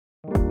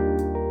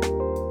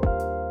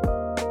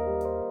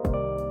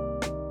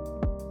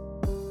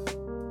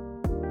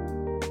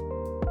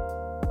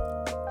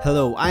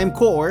Hello, I'm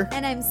Core.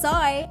 And I'm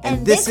Soy.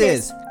 And this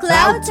is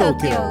Cloud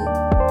Tokyo.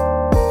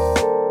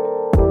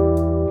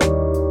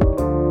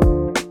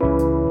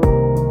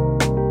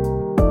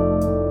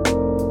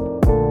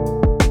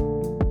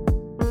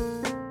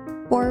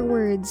 Four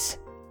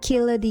words.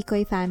 Kill a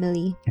decoy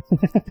family.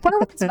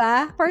 Four words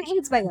ba? Four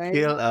words ba yun?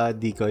 Kill a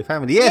decoy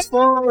family. Yes,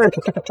 four!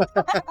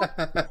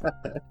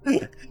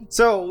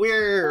 So,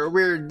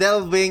 we're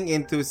delving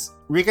into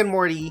Rick and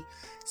Morty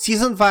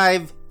Season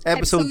 5,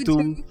 Episode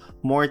 2,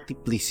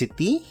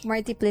 Multiplicity.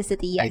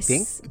 Multiplicity, yes. I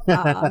think.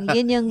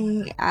 Yun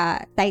yung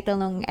title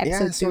ng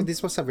episode 2. Yeah, so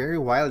this was a very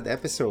wild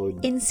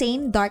episode.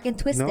 Insane, dark, and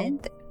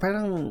twisted. No?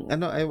 Parang,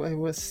 I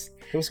was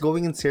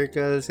going in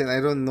circles and I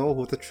don't know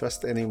who to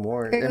trust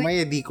anymore. Am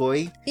I a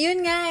decoy?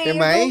 Yun nga, Am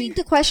you're I? going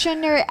to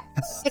question your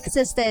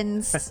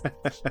existence.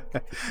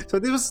 So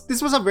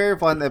this was a very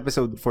fun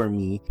episode for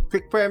me.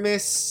 Quick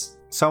premise,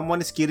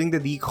 someone is killing the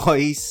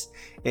decoys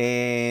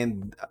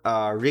and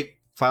Rick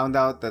found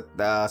out that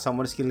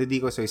someone is killing the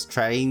decoys, so he's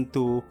trying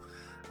to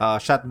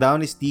shut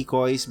down his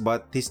decoys,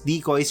 but his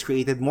decoys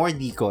created more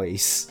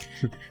decoys.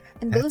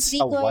 And those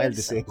That's how wild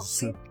decoys,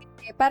 this is.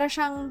 para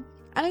siyang,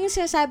 ano yung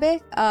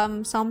sinasabi?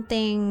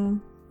 Something,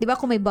 di ba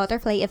kung may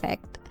butterfly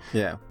effect?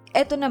 Yeah.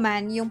 Ito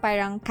naman, yung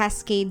parang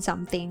cascade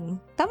something.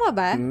 Tama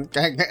ba?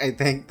 I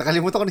think,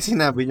 nakalimutan ko na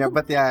sinabi niya,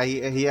 but yeah,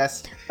 he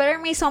has... Pero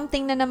may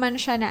something na naman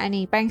siya na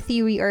parang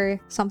theory or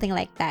something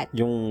like that.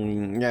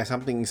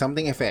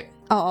 Something effect.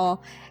 Oo.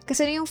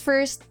 Kasi yung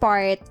first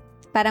part,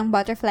 parang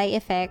butterfly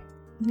effect,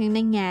 yung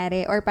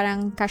nangyari, or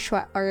parang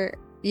casual, or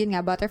yun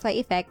nga, butterfly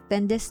effect,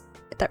 then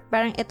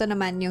parang ito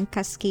naman yung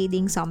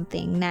cascading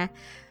something na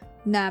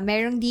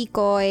merong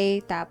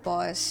decoy,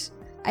 tapos,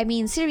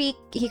 si Rick,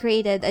 he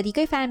created a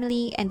decoy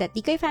family, and that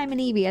decoy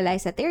family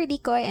realized that they're a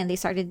decoy, and they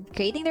started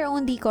creating their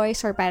own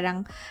decoys, or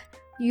parang,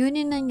 yun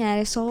yung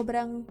nangyari,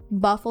 sobrang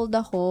baffled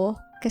ako,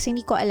 kasi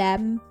hindi ko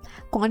alam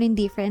kung ano yung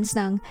difference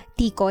ng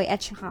decoy at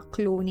saka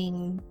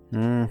cloning,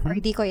 or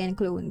decoy and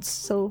clones.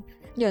 So,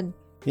 yun.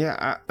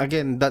 Yeah,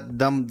 again, that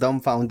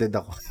dumbfounded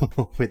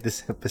ako with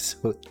this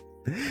episode.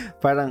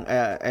 Parang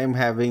I'm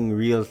having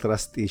real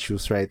trust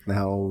issues right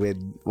now with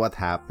what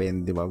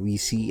happened, diba? We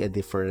see a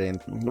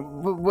different...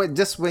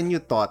 Just when you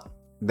thought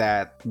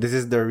that this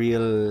is the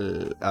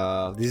real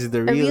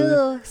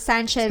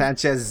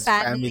Sanchez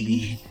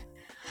family.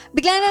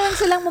 Bigla na lang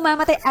silang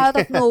mamamatay out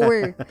of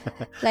nowhere.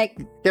 Like,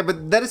 yeah,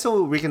 but that is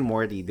so Rick and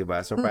Morty,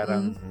 diba? So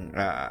parang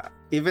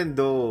even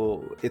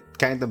though it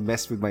kind of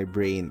messed with my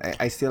brain,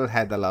 I still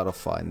had a lot of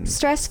fun.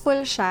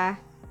 Stressful siya.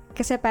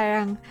 Kasi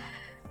parang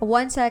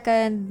 1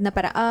 second na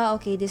parang,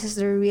 okay, this is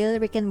the real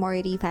Rick and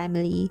Morty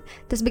family.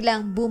 Tapos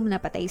biglang, boom,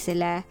 napatay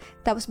sila.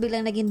 Tapos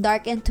biglang naging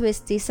dark and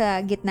twisty sa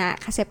gitna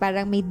kasi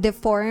parang may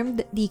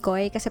deformed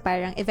decoy kasi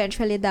parang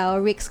eventually daw,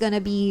 Rick's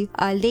gonna be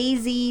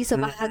lazy, so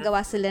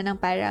makakagawa sila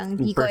ng parang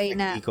decoy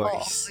na,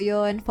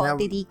 yun,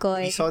 faulty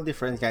decoy. We saw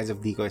different kinds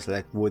of decoys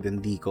like wooden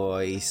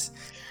decoys.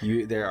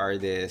 There are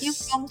this... Yung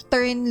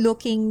long-turn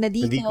looking na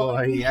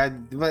decoy. Yeah,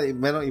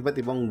 meron iba't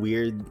ibang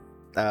weird...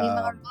 may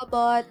mga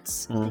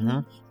robots.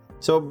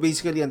 So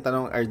basically, ang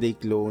tanong, are they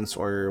clones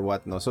or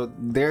what, no? So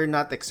they're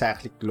not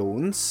exactly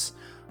clones.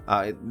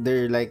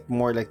 They're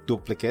more like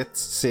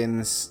duplicates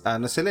since,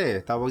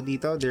 tawag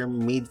dito, they're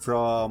made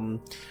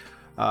from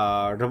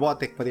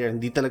robotic material.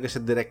 Hindi talaga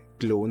siya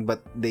direct clone, but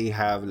they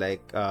have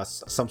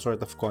some sort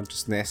of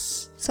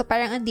consciousness. So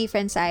parang ang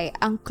difference ay,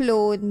 ang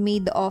clone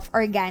made of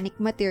organic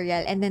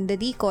material and then the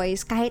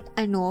decoys, kahit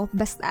ano,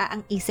 basta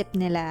ang isip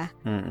nila.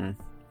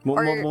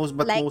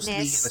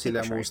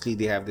 Mostly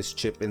they have this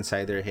chip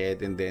inside their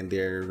head and then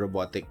they're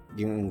robotic,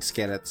 yung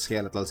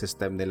skeletal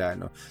system nila,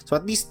 no? So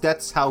at least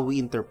that's how we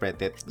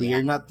interpret it. We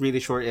are not really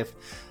sure if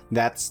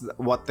that's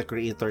what the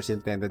creators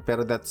intended,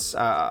 pero that's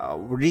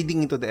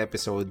reading into the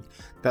episode,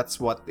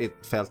 that's what it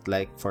felt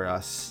like for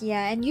us.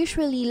 Yeah, and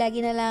usually lagi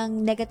na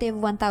lang negative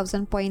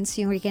 1,000 points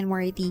yung Rick and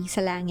Morty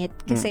sa langit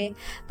kasi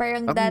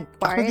parang that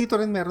part. Ako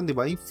dito rin meron, di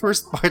ba? Yung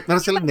first part,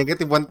 meron silang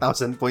negative 1,000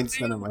 points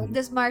na naman.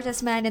 The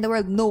smartest man in the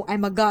world. No,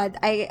 I'm a god.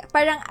 I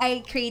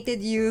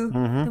created you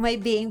to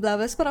my being, blah,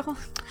 blah. Pero ako,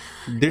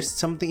 there's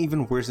something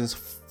even worse in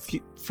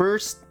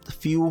first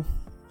few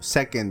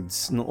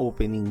seconds no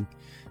opening.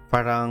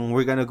 Parang,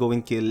 we're gonna go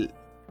and kill.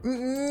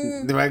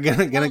 Di ba?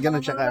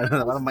 Ganon siya ka.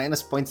 Parang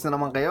minus points na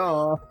naman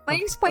kayo.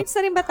 Minus points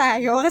na rin ba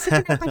tayo?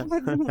 Kasi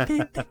pinapanood mo.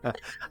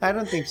 I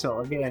don't think so.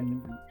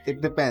 Again,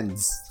 it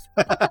depends.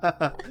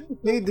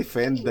 May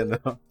defend, ano?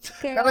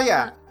 Pero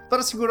yeah.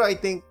 Pero siguro, I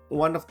think,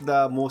 one of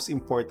the most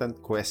important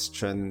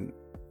question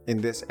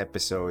in this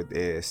episode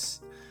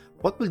is,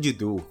 what would you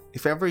do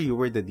if ever you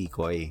were the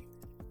decoy?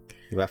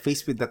 Diba?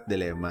 Faced with that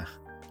dilemma.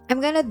 I'm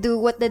gonna do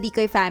what the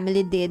decoy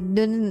family did.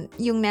 Dun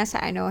yung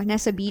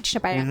nasa beach na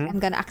parang I'm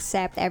gonna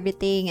accept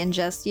everything and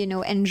just,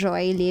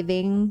 enjoy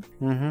living.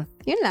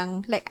 Yun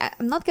lang. Like,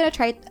 I'm not going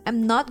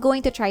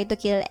to try to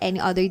kill any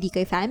other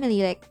decoy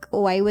family. Like,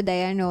 why would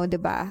I,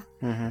 diba?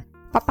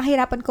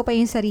 papahirapan ko pa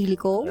yung sarili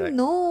ko. Correct.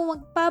 No,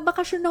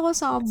 magpabakasyon ako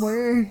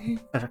somewhere.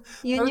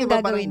 Yun yung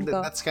gagawin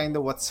ko. That's kind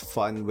of what's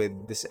fun with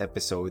this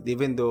episode.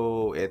 Even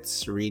though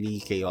it's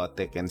really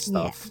chaotic and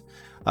stuff,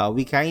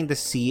 we kind of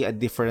see a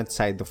different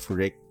side of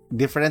Rick.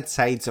 Different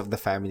sides of the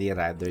family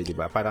rather, di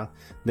ba? Parang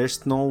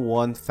there's no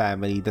one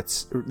family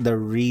that's the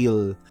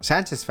real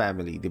Sanchez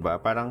family, di ba?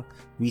 Parang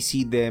we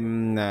see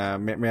them na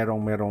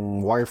merong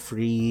war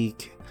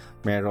freak,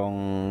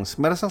 merong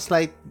some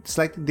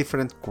slightly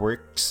different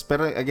quirks.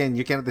 Pero again,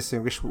 you cannot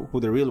distinguish who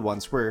the real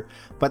ones were,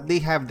 but they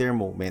have their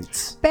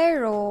moments.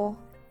 Pero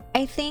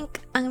I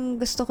think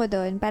ang gusto ko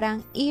doon, parang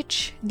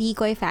each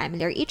decoy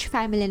family or each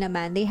family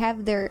naman, they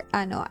have their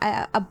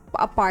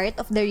a part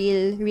of the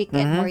real Rick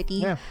and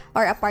Morty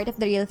or a part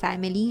of the real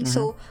family.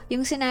 So,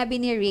 yung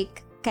sinabi ni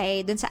Rick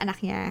dun sa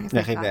anak niya,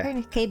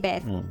 kay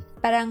Beth,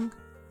 parang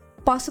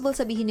possible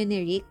sabihin yun ni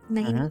Rick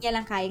na hindi niya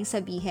lang kayang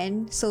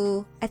sabihin.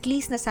 So, at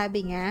least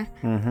nasabi niya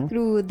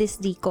through this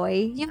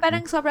decoy. Yung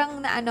parang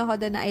sobrang naano ko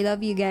doon na I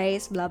love you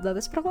guys, blah, blah,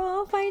 blah.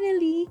 Pero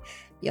finally,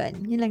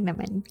 yun lang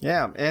naman.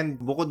 Yeah, and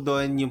bukod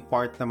doon, yung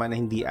part naman na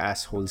hindi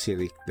asshole si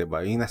Rick,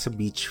 diba? Yung nasa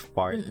beach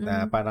part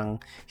na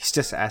parang he's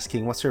just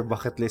asking, what's your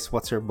bucket list?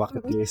 What's your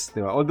bucket list?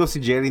 Diba? Although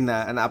si Jerry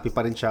naapi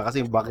pa rin siya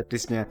kasi yung bucket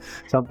list niya,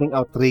 something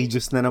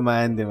outrageous na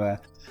naman,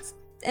 diba?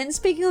 And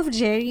speaking of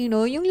Jerry,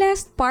 yung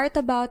last part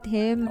about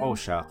him. Oh,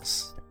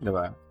 shucks.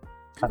 Diba?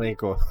 Aray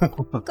ko.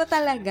 Ko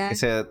talaga.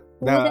 Kasi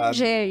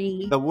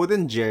the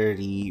wooden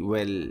Jerry,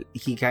 well,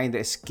 he kind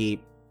of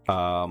escaped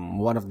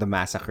one of the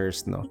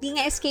massacres, no? Hindi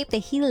nga escaped,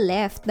 he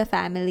left the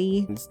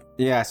family.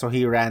 Yeah, so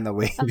he ran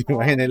away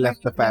and he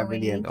left the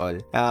family and all.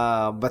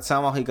 But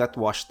somehow he got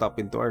washed up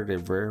into a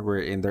river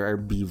wherein there are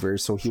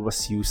beavers, so he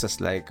was used as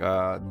like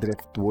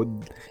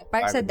driftwood.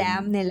 Para sa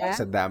dam nila.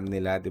 Sa dam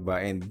nila, diba?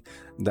 And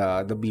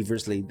the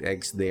beavers laid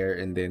eggs there,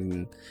 and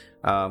then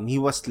he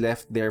was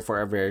left there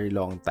for a very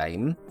long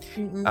time.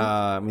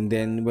 And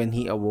then when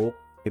he awoke,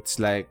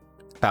 it's like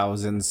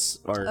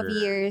thousands or of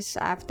years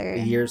after.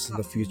 Years in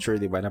the future,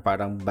 di ba? Na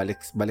parang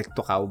balik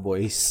to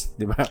cowboys,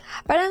 di ba?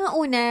 Parang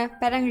una,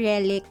 parang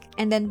relic,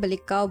 and then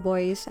balik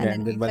cowboys,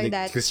 and then balik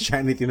that.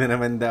 Christianity na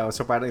naman daw.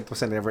 So parang it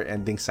was a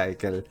never-ending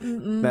cycle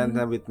na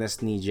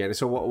na-witness ni Jerry.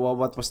 So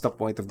what was the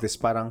point of this?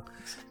 Parang,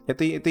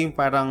 ito yung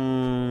parang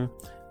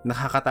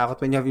nakakatakot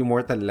when you have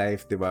immortal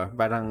life, di ba?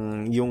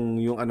 Parang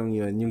yung anong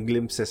yun, yung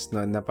glimpses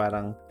nun na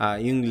parang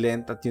yung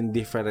length at yung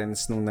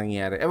difference nung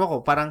nangyari. Ewan ko,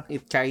 parang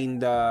it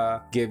kinda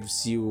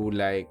gives you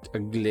like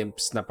a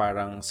glimpse na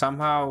parang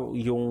somehow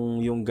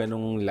yung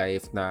ganong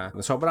life na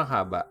sobrang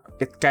haba.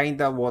 It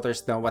kinda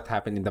waters down what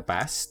happened in the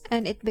past.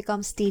 And it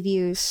becomes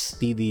tedious.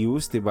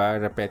 Tedious, di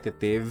ba?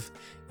 Repetitive.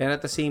 And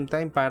at the same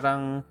time,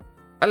 parang,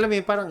 alam mo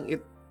yun, parang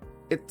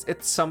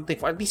it's something,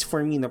 at least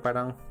for me, na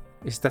parang,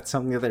 is that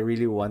something that I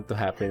really want to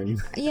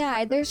happen?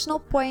 Yeah, there's no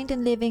point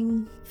in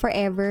living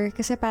forever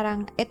kasi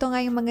parang ito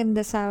nga yung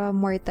maganda sa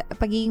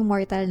pagiging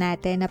mortal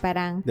natin na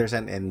parang there's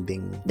an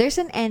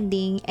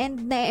ending and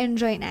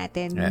na-enjoy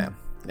natin. Yeah.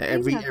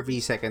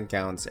 Every second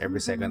counts,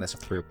 every second has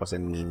a purpose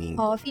and meaning.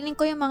 Feeling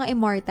ko yung mga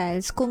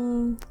immortals,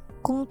 kung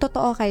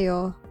totoo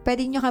kayo,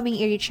 pwede nyo kaming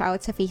i-reach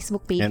out sa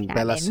Facebook page and natin.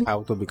 Tell us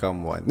how to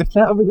become one.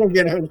 Sabi na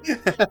ganun.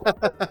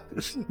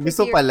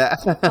 Gusto pala.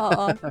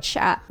 Oo.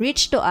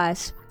 Reach to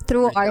us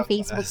through our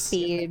Facebook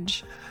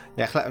page.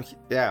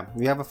 Yeah,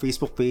 we have a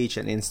Facebook page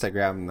and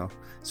Instagram, no?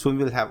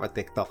 Soon we'll have a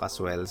TikTok as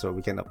well, so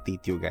we can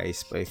update you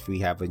guys if we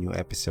have a new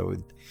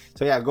episode.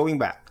 So yeah, going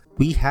back,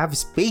 we have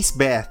Space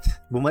Beth.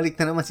 Bumalik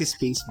na naman si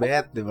Space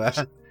Beth, di ba?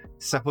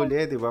 Sa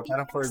huli, di ba?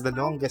 Parang for the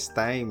longest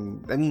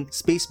time. I mean,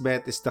 Space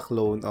Beth is the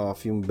clone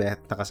of yung Beth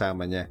na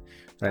kasama niya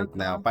right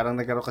now. Parang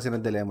nagkaroon kasi ng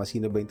dilemma,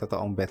 sino ba yung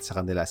totoong Beth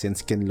sa kanila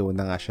since kinlone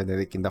na nga siya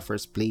ni Rick in the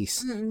first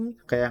place.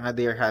 Kaya nga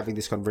they are having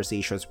these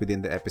conversations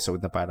within the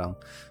episode na parang,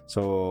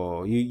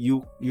 so,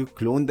 you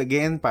cloned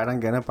again? Parang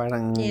gano'n,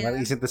 parang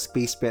isn't the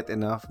Space Beth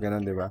enough?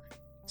 Gano'n, di ba?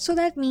 So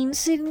that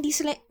means, hindi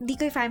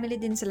ko family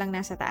din silang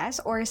nasa taas?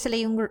 Or sila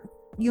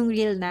yung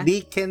real na?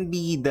 They can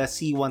be the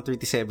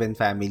C-137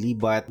 family,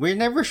 but we're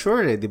never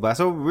sure, diba?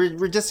 So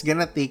we're just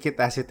gonna take it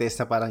as it is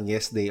na parang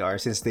yes, they are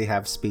since they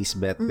have Space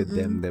Bet with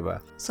them,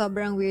 diba?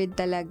 Sobrang weird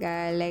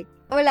talaga. Like,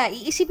 wala,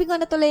 iisipin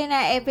ko na tuloy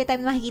na every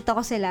time makikita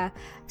ko sila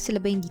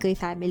ba hindi ko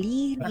yung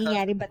family?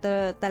 Nangyayari ba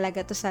to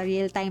talaga to sa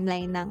real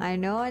timeline ng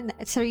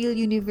sa real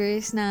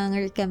universe ng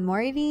Rick and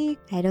Morty?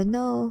 I don't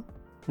know.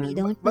 I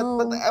don't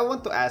know. But I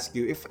want to ask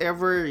you, if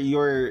ever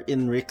you're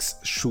in Rick's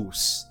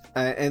shoes,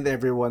 and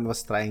everyone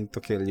was trying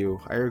to kill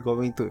you, are you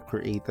going to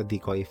create a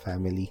decoy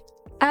family?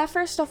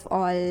 First of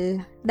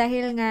all,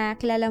 dahil nga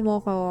kilala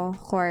mo ko,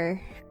 Cor,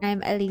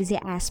 I'm a lazy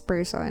ass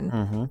person.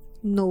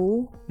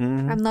 No,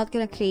 I'm not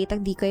gonna create a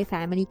decoy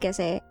family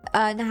kasi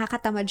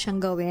nakakatamad siyang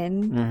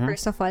gawin.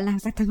 First of all,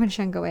 nakakatamad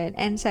siyang gawin.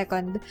 And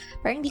second,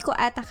 parang hindi ko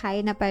ata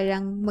kaya na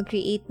parang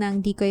mag-create ng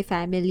decoy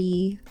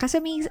family.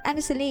 Kasi may,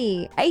 sila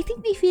eh. I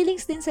think may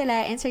feelings din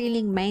sila and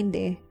sariling mind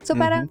eh. So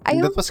parang,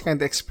 that was kind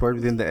of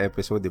explored within the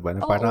episode, diba?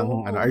 Na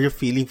parang, are you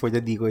feeling for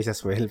the decoys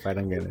as well?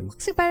 Parang ganun.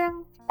 Kasi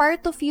parang,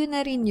 part of you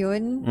na rin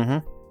yun.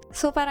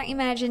 So parang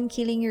imagine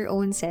killing your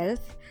own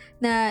self.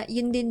 na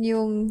yun din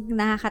yung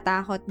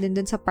nakakatakot din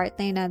dun sa part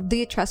na yun na, do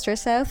you trust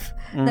yourself?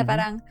 Na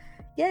parang,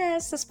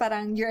 yes, tas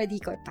parang, you're a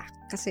decoy pa.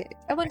 Kasi,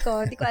 ewan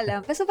ko, di ko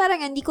alam. Basta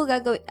parang, hindi ko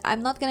gagawin, I'm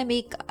not gonna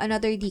make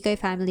another decoy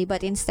family,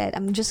 but instead,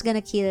 I'm just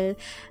gonna kill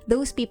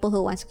those people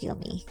who want to kill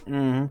me.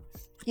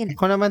 Yun.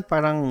 Ako naman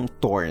parang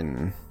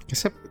torn.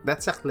 Kasi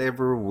that's a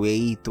clever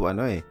way to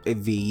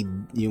evade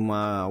yung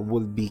mga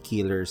would-be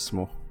killers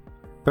mo.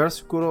 Pero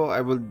siguro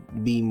I will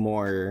be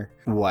more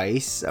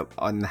wise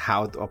on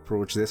how to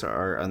approach this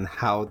or on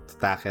how to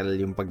tackle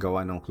yung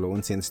paggawa ng clone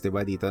since 'di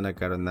ba dito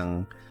nagkaroon ng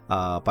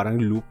parang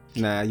loop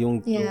na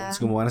yung clones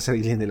gumawa ng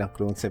sarili nilang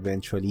clones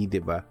eventually, 'di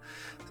ba?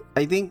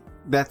 I think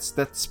that's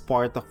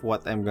part of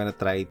what I'm gonna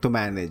try to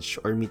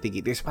manage or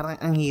mitigate. Kasi parang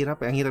ang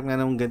hirap nga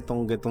ng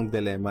gantong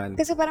dilemma.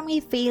 Kasi parang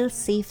may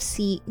fail-safe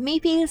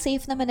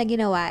naman na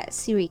ginawa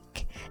si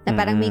Rick. Na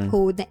parang may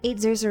code na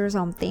 800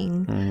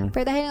 something.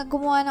 Pero dahil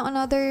gumawa ng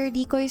another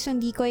decoys yung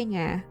decoy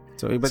niya.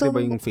 So, iba't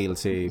iba yung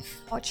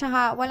fail-safe. O,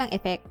 tsaka walang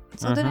effect.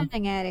 So, doon na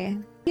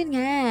nangyari.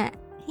 Yun nga,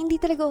 hindi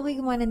talaga okay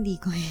gumawa ng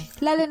decoy.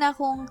 Lalo na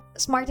kung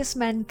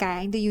smartest man ka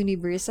in the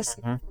universe, tas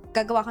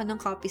gagawa ka ng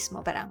copies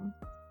mo, parang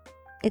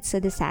it's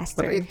a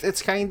disaster. But it's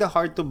kind of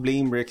hard to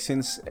blame Rick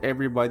since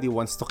everybody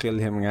wants to kill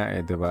him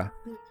nga diba?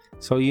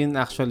 So, yun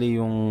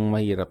actually yung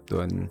mahirap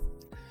dun.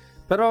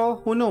 Pero,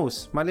 who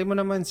knows? Mali mo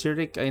naman si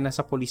Rick ay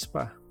nasa police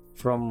pa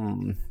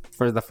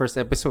for the first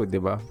episode,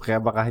 diba?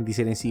 Kaya baka hindi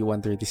sila yung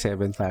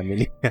C-137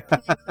 family.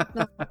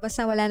 No,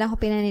 basta wala na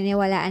ako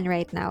pinaniniwalaan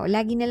right now.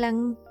 Lagi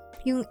nilang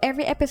yung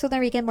every episode ng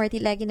Rick and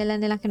Morty, lagi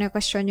nilang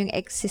kina-question yung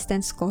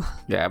existence ko.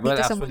 Yeah, well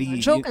actually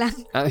joke lang.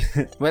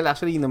 Well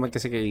actually naman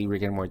kasi kay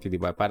Rick and Morty,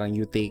 'di ba? Parang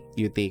you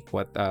take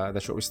what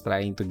the show is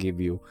trying to give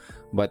you,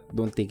 but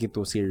don't take it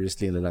too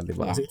seriously na lang, 'di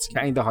ba? Kasi it's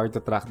kind of hard to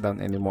track down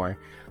anymore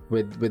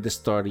with the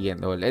story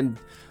and all. And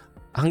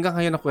hanggang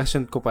ngayon na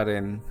question ko pa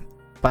rin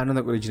paano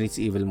nag-originate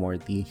si Evil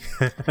Morty.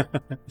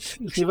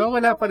 Diba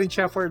wala pa rin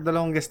siya for the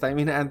longest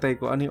time. Inaantay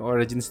ko ano yung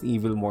origins ni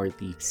Evil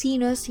Morty.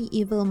 Sino si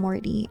Evil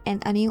Morty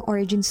and ano yung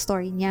origin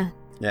story niya?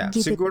 Yeah,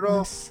 Give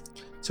siguro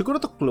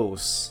to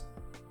close,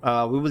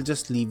 we will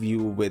just leave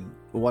you with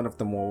one of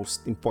the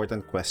most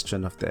important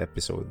question of the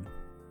episode.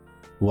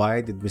 Why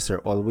did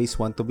Mr. Always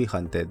Want to Be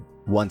Hunted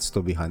wants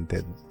to be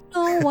hunted?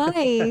 Oh,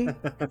 why?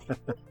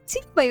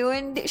 Sino ba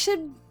yun?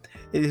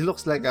 It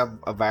looks like a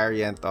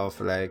variant of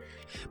like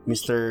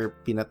Mr.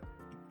 Peanut.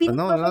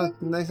 No,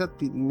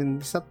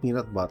 it's not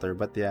peanut butter,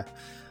 but yeah.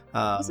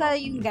 Basta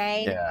yung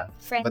guy,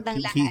 friend but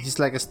ng lahat.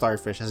 He's like a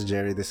starfish as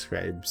Jerry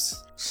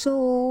describes.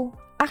 So,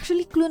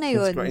 actually clue na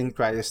yun. In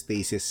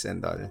cryostasis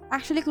and all.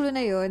 Actually clue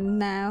na yun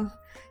na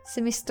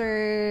si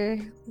Mr.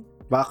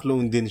 Baka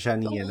clone din siya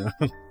ni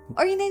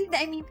Or hindi,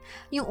 I mean,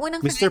 yung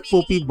unang Mr.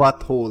 Poopy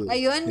Butthole.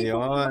 Ayun. Si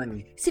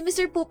Yun.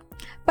 Mr. Poop,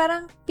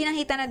 parang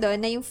pinakita na doon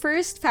na yung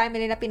first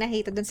family na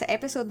pinakita doon sa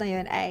episode na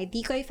yun ay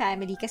decoy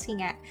family kasi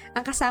nga,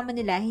 ang kasama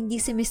nila, hindi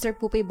si Mr.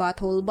 Poopy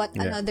Butthole but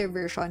another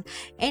version.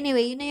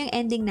 Anyway, yun na yung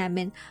ending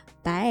namin.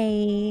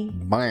 Bye!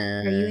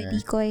 Bye! Are you a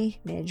decoy?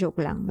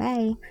 Joke lang.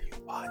 Bye!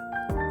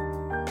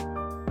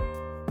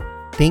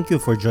 Thank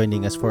you for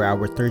joining us for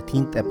our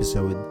 13th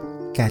episode.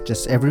 Catch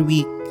us every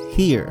week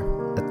here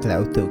at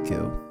Cloud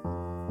Tokyo.